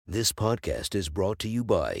This podcast is brought to you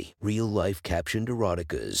by Real Life Captioned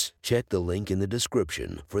Eroticas. Check the link in the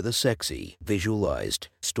description for the sexy, visualized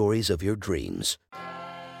stories of your dreams.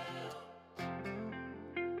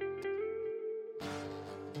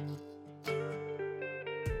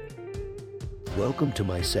 Welcome to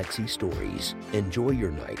my sexy stories. Enjoy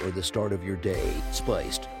your night or the start of your day,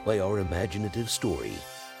 spiced by our imaginative story.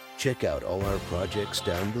 Check out all our projects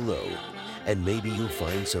down below, and maybe you'll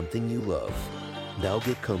find something you love. Now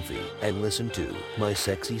get comfy and listen to my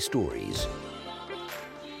sexy stories.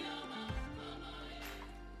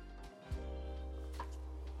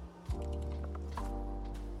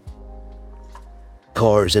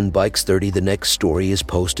 Cars and Bikes 30. The next story is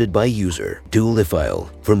posted by user Dualifile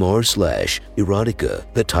from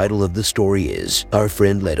r/erotica. The title of the story is Our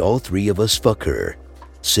Friend Let All Three of Us Fuck Her.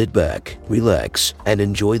 Sit back, relax, and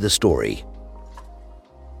enjoy the story.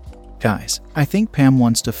 Guys, I think Pam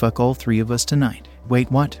wants to fuck all three of us tonight. Wait,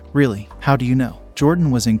 what? Really? How do you know?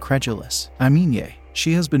 Jordan was incredulous. Yay,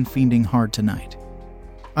 she has been fiending hard tonight.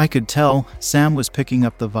 I could tell. Sam was picking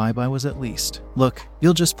up the vibe I was at least. Look,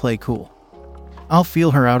 you'll just play cool. I'll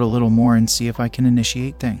feel her out a little more and see if I can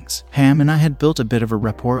initiate things. Pam and I had built a bit of a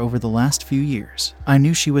rapport over the last few years. I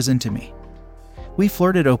knew she was into me. We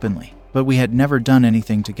flirted openly, but we had never done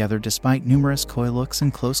anything together despite numerous coy looks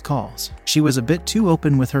and close calls. She was a bit too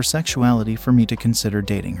open with her sexuality for me to consider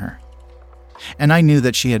dating her. And I knew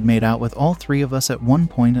that she had made out with all three of us at one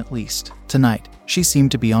point at least. Tonight, she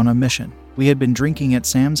seemed to be on a mission. We had been drinking at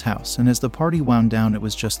Sam's house, and as the party wound down, it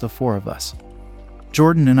was just the four of us.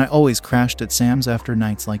 Jordan and I always crashed at Sam's after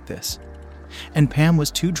nights like this. And Pam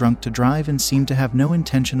was too drunk to drive and seemed to have no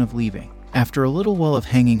intention of leaving. After a little while of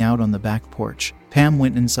hanging out on the back porch, Pam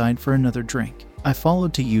went inside for another drink. I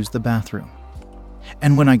followed to use the bathroom.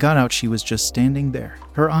 And when I got out, she was just standing there.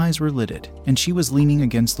 Her eyes were lidded, and she was leaning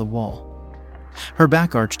against the wall. Her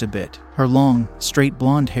back arched a bit, her long, straight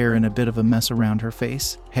blonde hair in a bit of a mess around her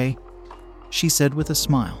face. "Hey," she said with a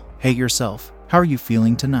smile. "Hey yourself, how are you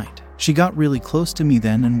feeling tonight?" She got really close to me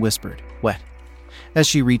then and whispered, "Wet," as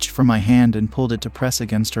she reached for my hand and pulled it to press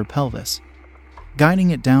against her pelvis,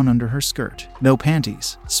 guiding it down under her skirt. No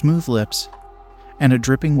panties, smooth lips, and a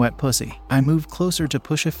dripping wet pussy. I moved closer to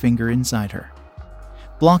push a finger inside her,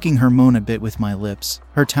 blocking her moan a bit with my lips,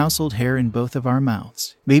 her tousled hair in both of our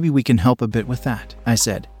mouths. "Maybe we can help a bit with that," I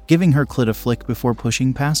said, giving her clit a flick before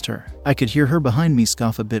pushing past her. I could hear her behind me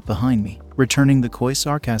scoff a bit behind me, returning the coy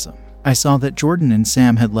sarcasm. I saw that Jordan and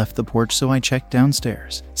Sam had left the porch, so I checked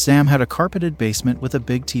downstairs. Sam had a carpeted basement with a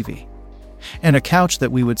big TV and a couch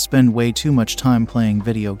that we would spend way too much time playing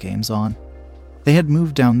video games on. They had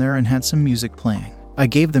moved down there and had some music playing. I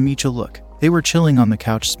gave them each a look. They were chilling on the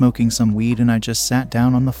couch smoking some weed, and I just sat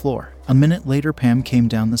down on the floor. A minute later, Pam came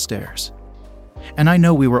down the stairs. And I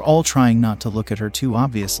know we were all trying not to look at her too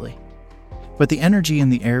obviously, but the energy in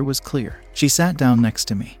the air was clear. She sat down next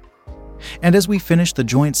to me. And as we finished the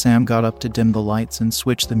joint, Sam got up to dim the lights and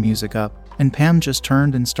switch the music up, and Pam just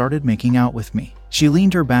turned and started making out with me. She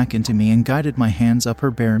leaned her back into me and guided my hands up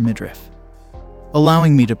her bare midriff,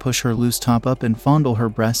 allowing me to push her loose top up and fondle her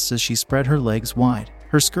breasts as she spread her legs wide,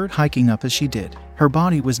 her skirt hiking up as she did. Her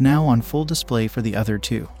body was now on full display for the other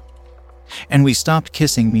two. And we stopped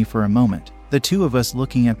kissing me for a moment, the two of us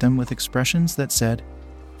looking at them with expressions that said,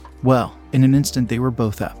 well, in an instant they were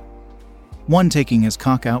both up, one taking his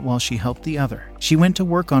cock out while she helped the other. She went to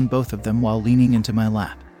work on both of them while leaning into my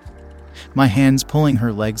lap, my hands pulling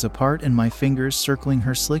her legs apart and my fingers circling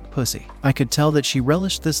her slick pussy. I could tell that she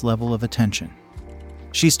relished this level of attention.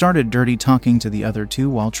 She started dirty talking to the other two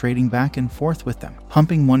while trading back and forth with them,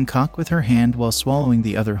 pumping one cock with her hand while swallowing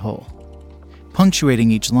the other whole,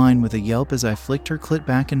 punctuating each line with a yelp as I flicked her clit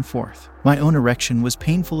back and forth. My own erection was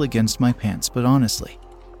painful against my pants, but honestly,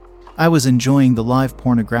 I was enjoying the live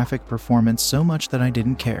pornographic performance so much that I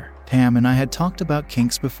didn't care. Pam and I had talked about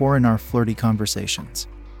kinks before in our flirty conversations,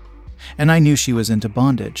 and I knew she was into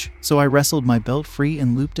bondage, so I wrestled my belt free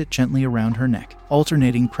and looped it gently around her neck,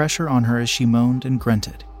 alternating pressure on her as she moaned and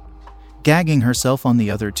grunted, gagging herself on the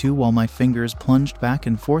other two while my fingers plunged back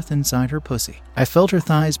and forth inside her pussy. I felt her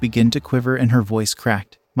thighs begin to quiver and her voice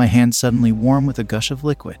cracked, my hand suddenly warm with a gush of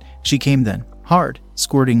liquid. She came then, hard,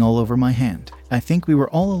 squirting all over my hand. I think we were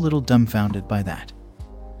all a little dumbfounded by that.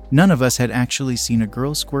 None of us had actually seen a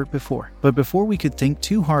girl squirt before, but before we could think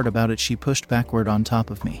too hard about it, she pushed backward on top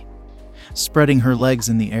of me, spreading her legs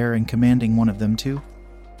in the air and commanding one of them to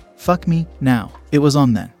fuck me now. It was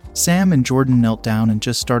on then. Sam and Jordan knelt down and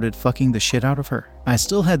just started fucking the shit out of her. I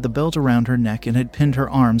still had the belt around her neck and had pinned her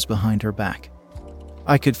arms behind her back.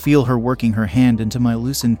 I could feel her working her hand into my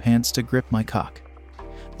loosened pants to grip my cock.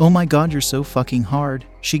 "Oh my god, you're so fucking hard,"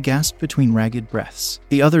 she gasped between ragged breaths.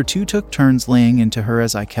 The other two took turns laying into her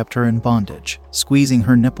as I kept her in bondage, squeezing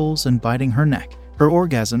her nipples and biting her neck. Her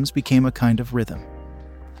orgasms became a kind of rhythm.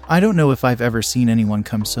 I don't know if I've ever seen anyone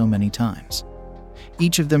come so many times,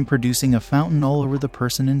 each of them producing a fountain all over the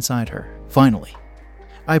person inside her. Finally,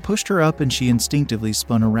 I pushed her up and she instinctively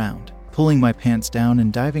spun around, pulling my pants down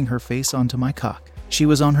and diving her face onto my cock. She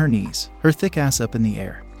was on her knees, her thick ass up in the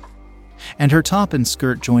air, and her top and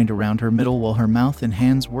skirt joined around her middle while her mouth and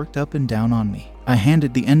hands worked up and down on me. I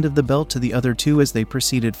handed the end of the belt to the other two as they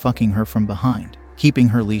proceeded fucking her from behind, keeping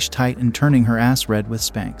her leash tight and turning her ass red with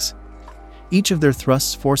spanks, each of their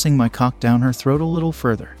thrusts forcing my cock down her throat a little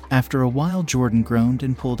further. After a while, Jordan groaned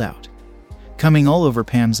and pulled out, coming all over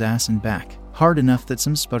Pam's ass and back, hard enough that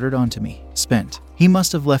some sputtered onto me. Spent. He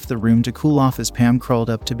must have left the room to cool off as Pam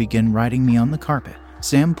crawled up to begin riding me on the carpet.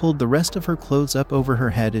 Sam pulled the rest of her clothes up over her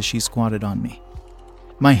head as she squatted on me,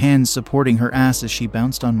 my hands supporting her ass as she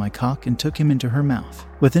bounced on my cock and took him into her mouth.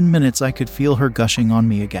 Within minutes, I could feel her gushing on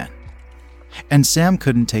me again, and Sam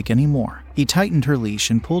couldn't take any more. He tightened her leash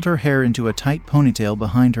and pulled her hair into a tight ponytail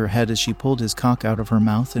behind her head as she pulled his cock out of her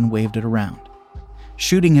mouth and waved it around,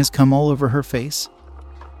 shooting his cum all over her face,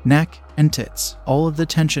 neck, and tits. All of the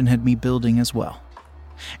tension had me building as well,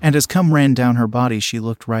 and as cum ran down her body, she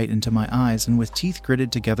looked right into my eyes and with teeth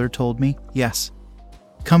gritted together told me, "Yes,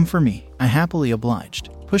 come for me." I happily obliged,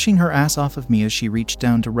 pushing her ass off of me as she reached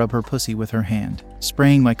down to rub her pussy with her hand,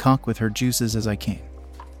 spraying my cock with her juices as I came,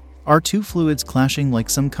 our two fluids clashing like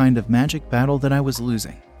some kind of magic battle that I was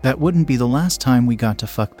losing. That wouldn't be the last time we got to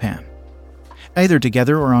fuck Pam, either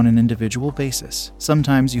together or on an individual basis.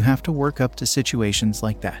 Sometimes you have to work up to situations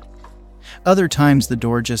like that. Other times the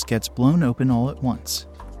door just gets blown open all at once.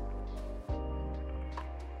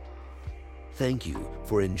 Thank you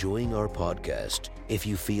for enjoying our podcast. If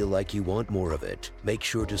you feel like you want more of it, make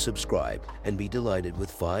sure to subscribe and be delighted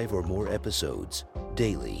with 5 or more episodes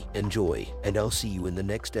daily. Enjoy, and I'll see you in the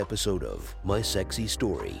next episode of My Sexy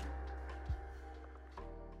Story.